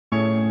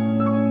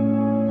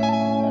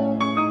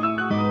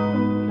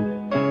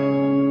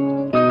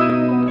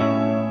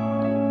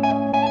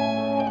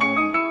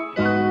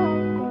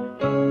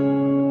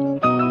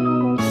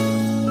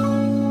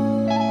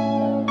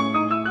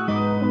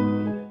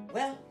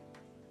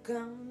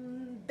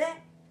Welcome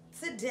back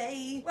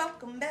today.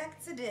 Welcome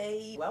back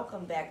today.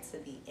 Welcome back to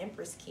the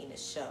EmpressKeena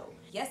show.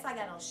 Yes, I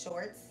got on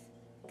shorts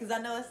because I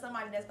know it's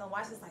somebody that's gonna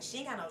watch this like, she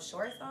ain't got no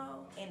shorts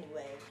on.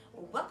 Anyway,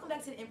 welcome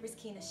back to the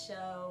EmpressKeena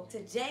show.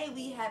 Today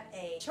we have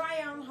a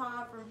try-on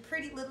haul from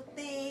Pretty Little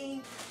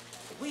Thing.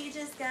 We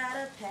just got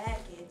a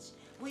package.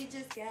 We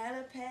just got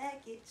a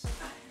package.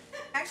 I'm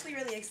actually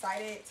really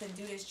excited to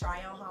do this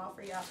try-on haul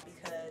for y'all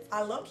because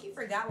I low-key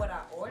forgot what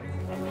I ordered.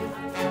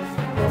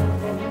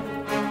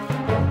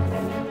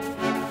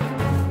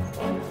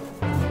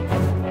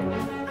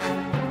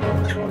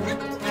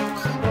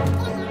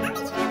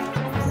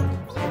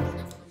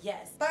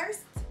 Yes.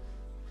 First,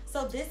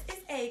 so this is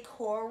a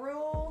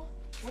coral,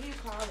 what do you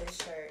call this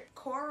shirt?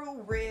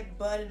 Coral rib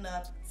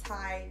button-up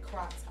tie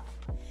crop top.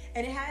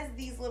 And it has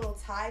these little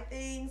tie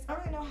things. I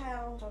don't really know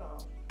how, hold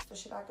on. So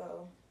should I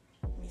go,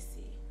 let me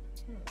see.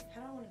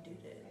 How do I want to do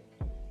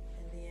this?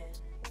 And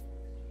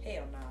then,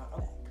 hell no.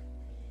 Okay.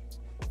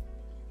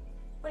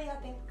 What do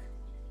y'all think?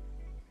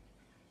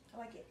 I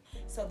like it.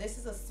 So this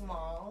is a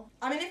small.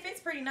 I mean, it fits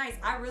pretty nice.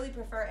 I really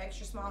prefer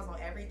extra smalls on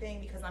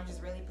everything because I'm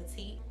just really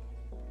petite.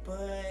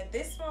 But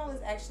this small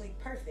is actually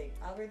perfect.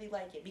 I really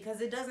like it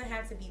because it doesn't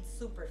have to be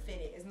super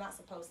fitted. It's not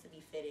supposed to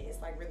be fitted. It's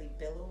like really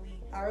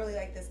billowy. I really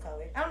like this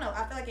color. I don't know.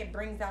 I feel like it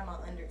brings out my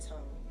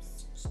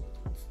undertones.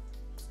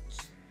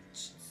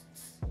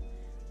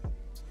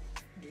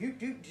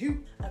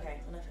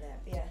 Okay, enough of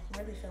that. Yeah, I'm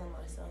really feeling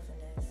myself in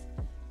this.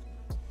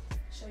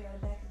 Show y'all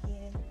the back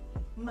again.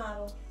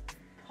 Model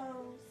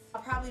pose.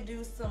 I'll probably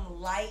do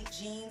some light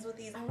jeans with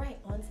these. All right,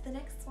 on to the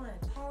next one.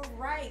 All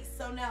right,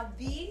 so now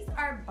these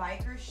are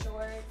biker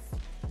shorts.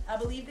 I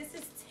believe this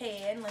is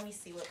tan. Let me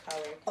see what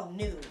color. Oh,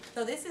 nude.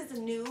 So this is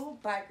new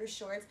biker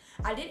shorts.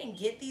 I didn't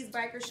get these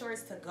biker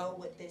shorts to go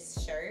with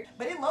this shirt,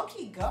 but it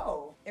low-key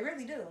go. It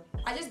really do.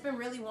 I just been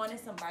really wanting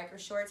some biker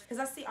shorts because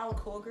I see all the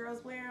cool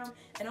girls wear them,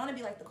 and I want to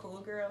be like the cool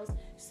girls.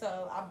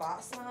 So I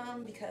bought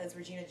some because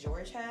Regina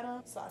George had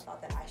them, so I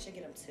thought that I should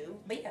get them too.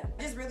 But yeah,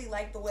 I just really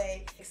like the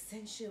way it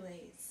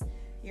accentuates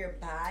your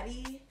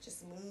body,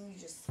 just move,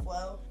 just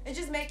flow. It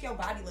just make your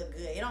body look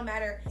good. It don't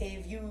matter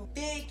if you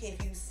thick,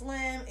 if you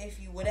slim,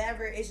 if you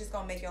whatever, it's just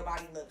gonna make your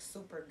body look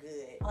super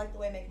good. I like the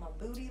way it make my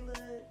booty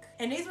look.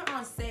 And these were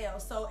on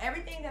sale, so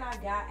everything that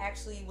I got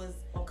actually was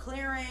on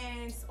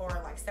clearance or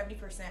like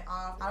 70%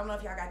 off. I don't know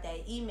if y'all got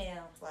that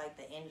email, it's like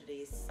the end of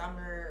the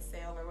summer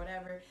sale or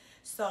whatever.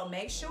 So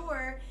make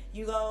sure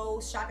you go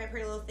shop at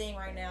Pretty Little Thing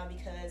right now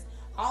because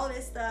all of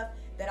this stuff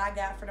that I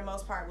got for the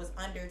most part was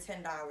under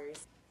 $10.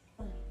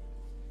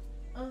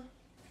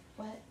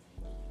 What?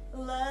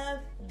 Love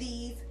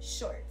these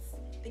shorts.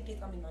 I think these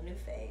gonna be my new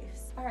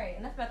faves. All right,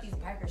 enough about these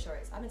biker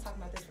shorts. I've been talking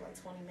about this for like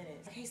 20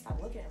 minutes. I can't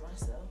stop looking at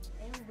myself.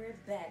 And we're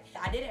back.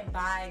 I didn't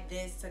buy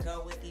this to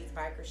go with these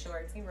biker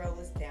shorts. Let me roll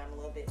this down a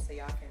little bit so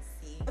y'all can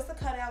see. It's a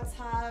cutout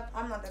top.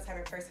 I'm not the type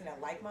of person that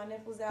like my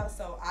nipples out,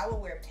 so I will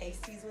wear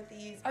pasties with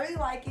these. I really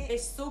like it.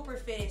 It's super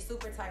fitted,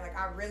 super tight. Like,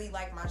 I really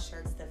like my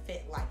shirts to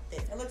fit like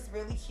this. It looks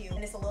really cute,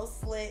 and it's a little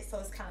slit, so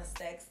it's kind of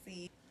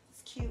sexy.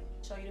 It's cute.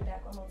 Show you the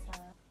back one more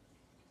time.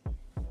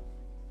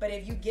 But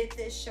if you get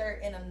this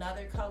shirt in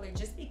another color,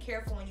 just be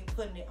careful when you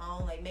putting it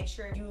on. Like, make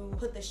sure you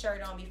put the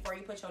shirt on before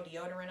you put your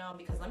deodorant on,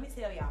 because let me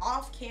tell y'all,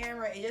 off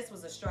camera, it just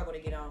was a struggle to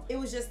get on. It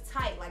was just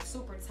tight, like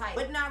super tight.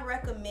 Would not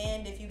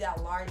recommend if you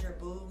got larger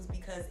boobs,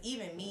 because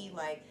even me,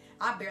 like,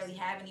 I barely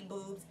have any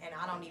boobs and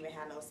I don't even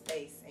have no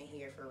space in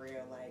here for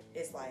real. Like,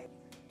 it's like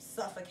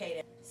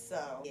suffocating.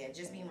 So yeah,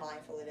 just be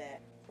mindful of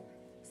that.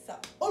 So,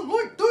 I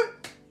like that.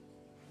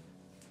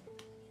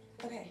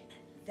 Okay,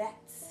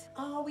 that's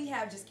all we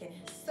have. Just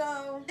kidding.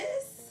 So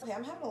this, okay,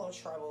 I'm having a little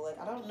trouble. Like,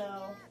 I don't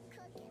know.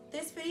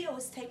 This video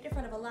was taped in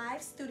front of a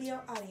live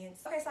studio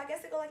audience. Okay, so I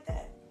guess it go like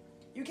that.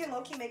 You can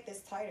low-key make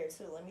this tighter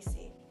too. Let me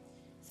see.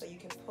 So you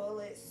can pull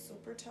it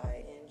super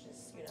tight and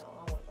just, you know,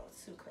 I don't want to go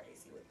too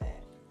crazy with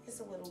that. It's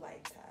a little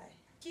light tie.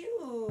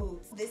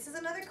 Cute. This is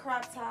another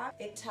crop top.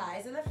 It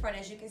ties in the front,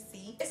 as you can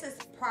see. This is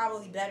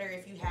probably better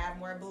if you have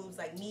more boobs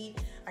like me.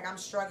 Like, I'm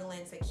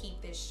struggling to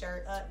keep this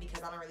shirt up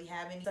because I don't really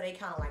have any, so they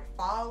kind of like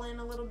fall in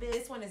a little bit.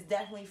 This one is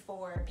definitely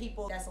for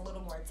people that's a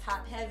little more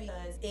top heavy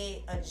because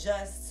it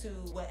adjusts to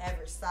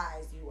whatever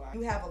size you are.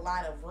 You have a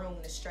lot of room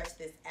to stretch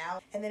this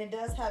out, and then it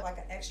does have like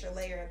an extra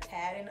layer of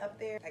padding up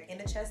there, like in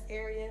the chest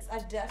areas. I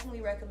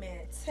definitely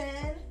recommend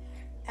 10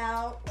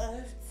 out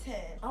of 10.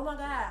 Oh my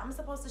god, I'm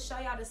supposed to show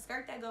y'all the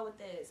skirt that go with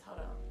this. Hold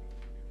on.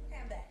 Okay,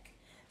 I'm back.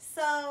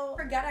 So,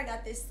 forgot I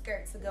got this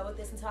skirt to go with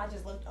this until I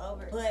just looked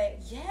over. But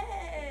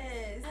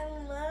yes, I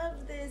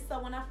love this.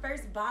 So when I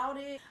first bought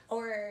it,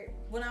 or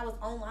when I was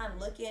online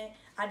looking,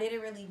 I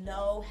didn't really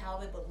know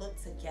how it would look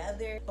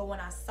together. But when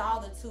I saw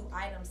the two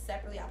items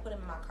separately, I put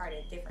them in my cart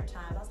at different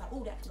times. I was like,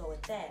 ooh, that can go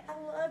with that.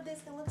 I love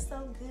this. It looks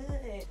so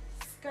good.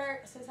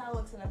 Skirt, this is how it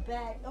looks in the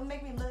back. Don't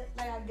make me look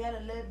like I got a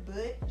little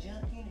butt.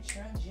 Junk in the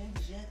trunk, junk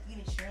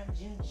in the trunk,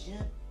 junk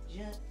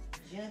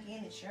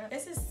in the trunk.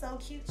 This is so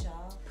cute,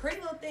 y'all. Pretty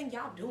Little Thing,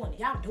 y'all doing it.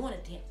 Y'all doing a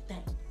damn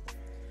thing.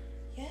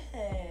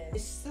 Yes.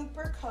 It's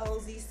super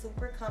cozy,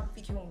 super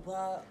comfy. You can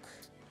walk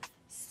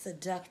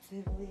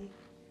seductively.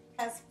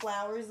 Has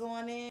flowers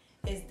on it.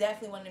 It's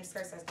definitely one of them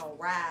skirts that's gonna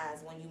rise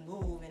when you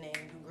move and then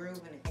you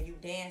grooving and you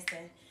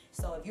dancing.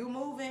 So if you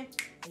moving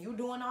and you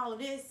doing all of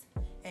this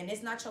and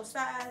it's not your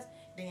size,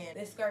 then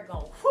this skirt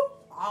gonna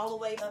whoop all the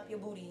way up your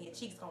booty and your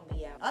cheeks gonna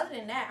be out. Other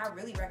than that, I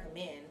really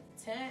recommend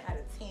 10 out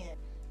of 10.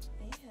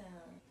 Yeah.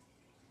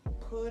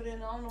 Put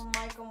it on the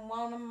mic and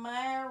wanna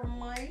marry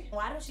me.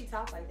 Why does she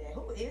talk like that?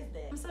 Who is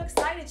that? I'm so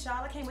excited,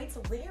 y'all. I can't wait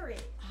to wear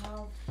it.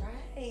 All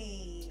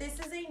right. This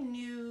is a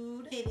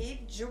nude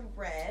fitted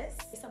dress.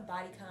 It's a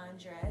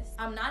bodycon dress.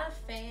 I'm not a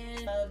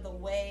fan of the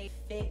way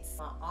it fits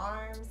my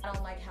arms. I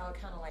don't like how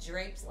it kind of like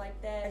drapes like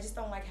that. I just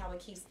don't like how it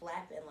keeps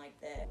flapping like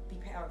that. Be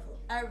powerful.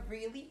 I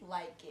really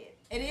like it.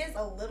 It is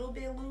a little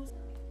bit loose.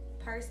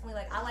 Personally,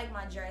 like I like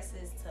my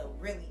dresses to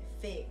really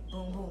fit,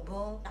 boom, boom,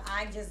 boom.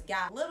 I just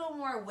got a little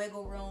more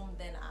wiggle room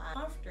than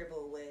I'm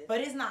comfortable with.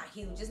 But it's not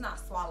huge, it's not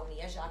swallowing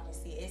me, as y'all can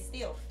see. It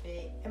still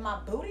fit. And my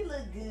booty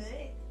look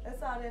good.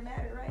 That's all that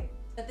matters, right?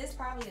 But this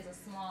probably is a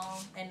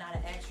small and not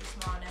an extra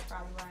small, and that's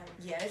probably why.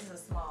 Yeah, this is a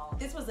small. If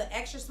this was an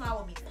extra small,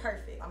 would be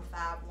perfect. I'm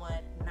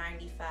 5'1",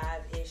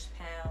 95-ish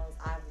pounds.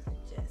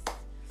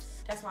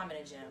 That's why I'm in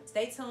a gym.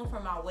 Stay tuned for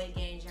my weight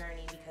gain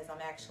journey because I'm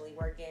actually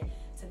working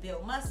to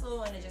build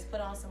muscle and to just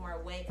put on some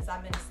more weight because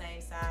I've been the same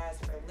size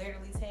for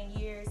literally 10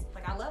 years.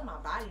 Like, I love my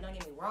body, don't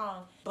get me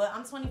wrong, but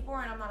I'm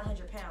 24 and I'm not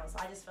 100 pounds, so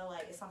I just feel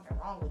like it's something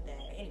wrong with that.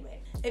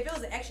 Anyway, if it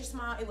was an extra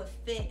small, it would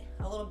fit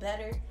a little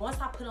better. Once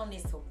I put on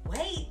this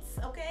weight,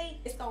 okay,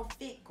 it's gonna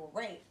fit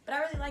great. But I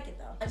really like it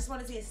though. I just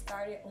want to see it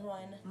started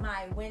on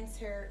my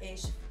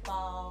winter-ish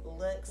fall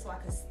look so I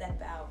could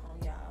step out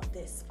on y'all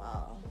this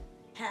fall.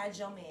 Had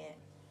your man.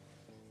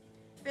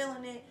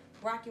 Feeling it,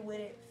 rocking with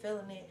it,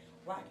 feeling it,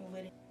 rocking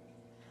with it.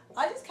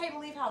 I just can't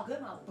believe how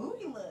good my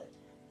booty looked.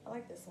 I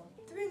like this one.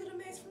 3 little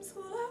mates from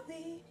school, I'll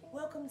be.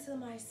 Welcome to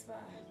my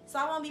spot. So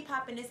I won't be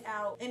popping this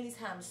out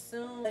anytime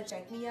soon. But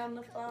check me out in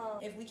the fall,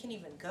 if we can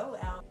even go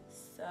out.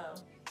 So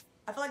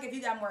I feel like if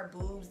you got more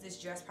boobs, this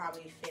dress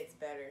probably fits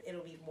better.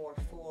 It'll be more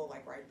full,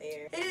 like right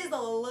there. It is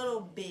a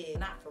little big,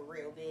 not for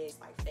real big, it's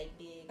like fake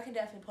big. I can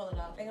definitely pull it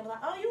off. They're gonna be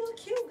like, oh, you look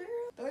cute,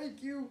 girl.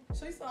 Thank you.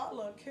 She said I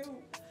look cute.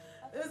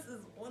 This is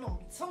what I'm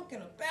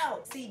talking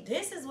about. See,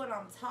 this is what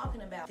I'm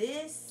talking about.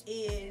 This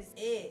is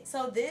it.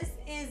 So this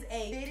is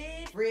a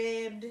fitted,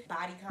 ribbed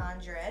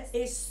bodycon dress.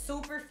 It's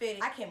super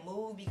fitted. I can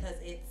move because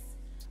it's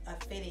a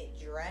fitted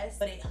dress,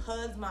 but it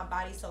hugs my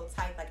body so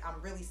tight, like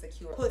I'm really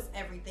secure. Puts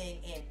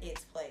everything in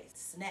its place.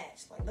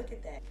 Snatched, like look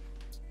at that.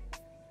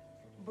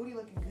 Booty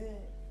looking good.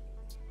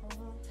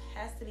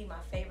 Has to be my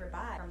favorite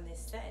buy from this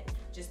set.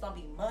 Just don't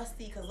be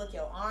musty, cause look,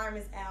 your arm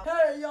is out.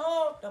 Hey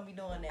y'all, don't be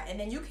doing that. And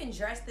then you can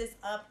dress this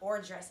up or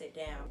dress it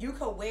down. You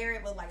could wear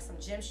it with like some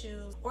gym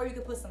shoes, or you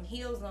could put some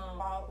heels on,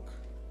 walk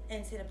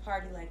into the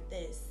party like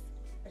this.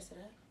 Dress it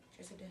up,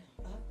 dress it down,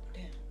 up,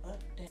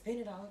 down, spin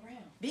it all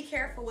around. Be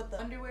careful with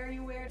the underwear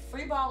you wear.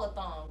 Free ball or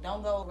thong.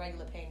 Don't go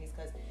regular panties,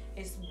 cause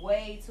it's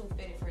way too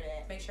fitted for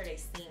that. Make sure they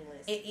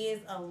seamless. It is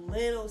a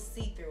little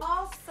see-through.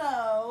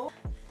 Also,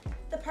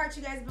 the part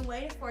you guys have been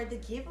waiting for, the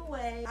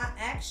giveaway. I'm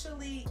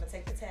gonna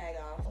take the tag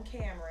off on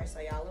camera so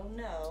y'all will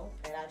know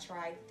that I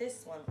tried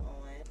this one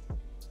on.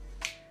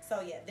 So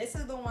yeah, this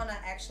is the one I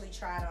actually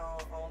tried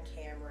on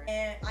camera.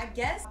 And I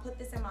guess I put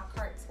this in my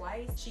cart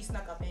twice. She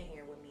snuck up in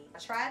here with me. I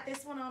tried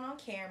this one on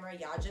camera.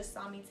 Y'all just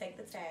saw me take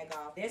the tag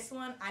off. This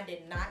one I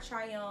did not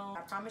try on.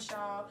 I promise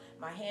y'all,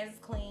 my hands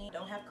clean,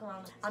 don't have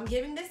cologne. I'm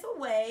giving this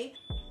away.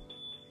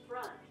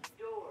 Front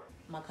door.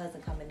 My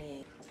cousin coming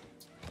in.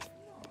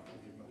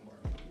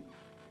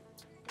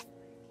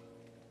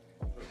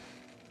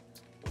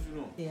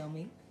 Feel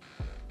me?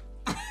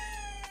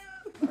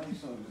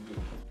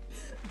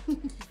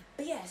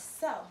 But yes,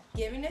 so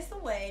giving this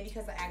away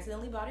because I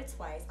accidentally bought it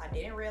twice. I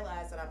didn't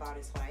realize that I bought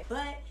it twice,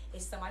 but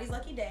it's somebody's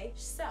lucky day.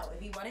 So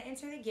if you want to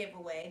enter the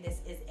giveaway,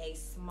 this is a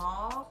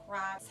small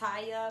crop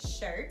tie-up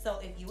shirt. So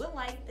if you would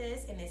like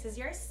this and this is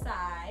your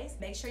size,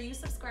 make sure you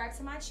subscribe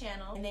to my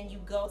channel and then you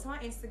go to my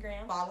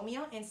Instagram, follow me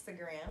on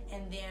Instagram,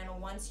 and then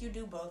once you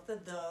do both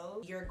of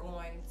those, you're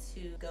going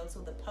to go to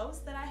the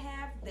post that I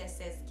have that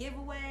says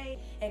giveaway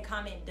and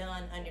comment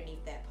done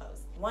underneath that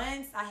post.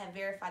 Once I have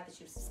verified that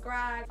you've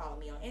subscribed, follow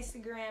me on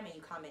Instagram and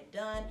you comment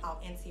done,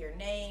 I'll enter your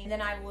name. And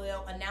then I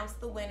will announce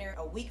the winner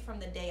a week from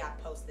the day I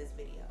post this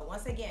video. But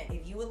once again,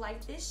 if you would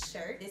like this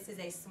shirt, this is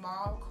a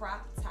small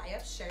crop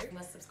tie-up shirt. You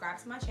must subscribe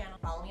to my channel,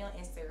 follow me on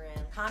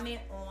Instagram, comment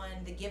on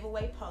the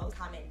giveaway post,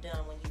 comment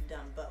done when you've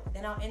done both.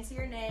 Then I'll enter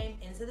your name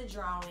into the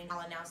drawing.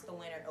 I'll announce the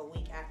winner a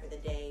week after the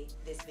day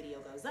this video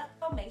goes up.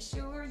 So make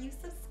sure you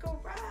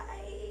subscribe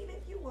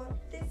if you want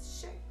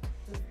this shirt.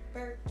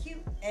 Super cute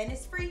and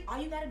it's free.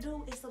 All you gotta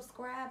do is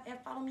subscribe and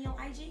follow me on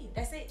IG.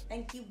 That's it.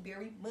 Thank you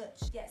very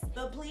much. Yes,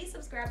 but please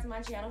subscribe to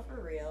my channel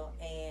for real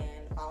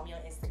and follow me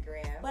on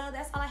Instagram. Well,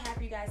 that's all I have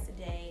for you guys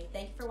today.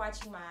 Thank you for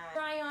watching my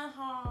try-on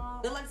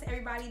haul. Good luck to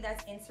everybody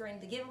that's entering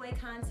the giveaway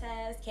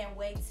contest. Can't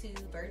wait to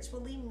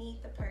virtually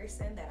meet the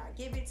person that I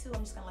give it to.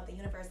 I'm just gonna let the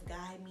universe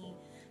guide me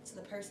to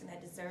the person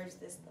that deserves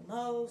this the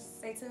most.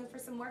 Stay tuned for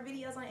some more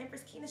videos on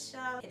EmpressKeena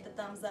Show. Hit the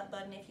thumbs up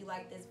button if you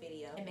like this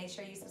video and make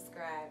sure you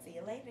subscribe. See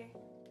you later.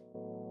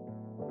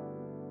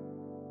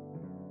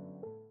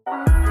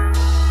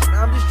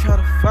 I'm just trying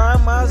to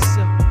find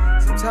myself.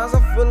 Sometimes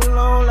I feel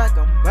alone like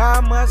I'm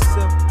by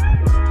myself.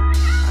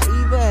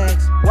 I even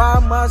ask why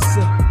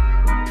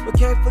myself, but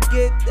can't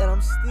forget that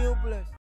I'm still blessed.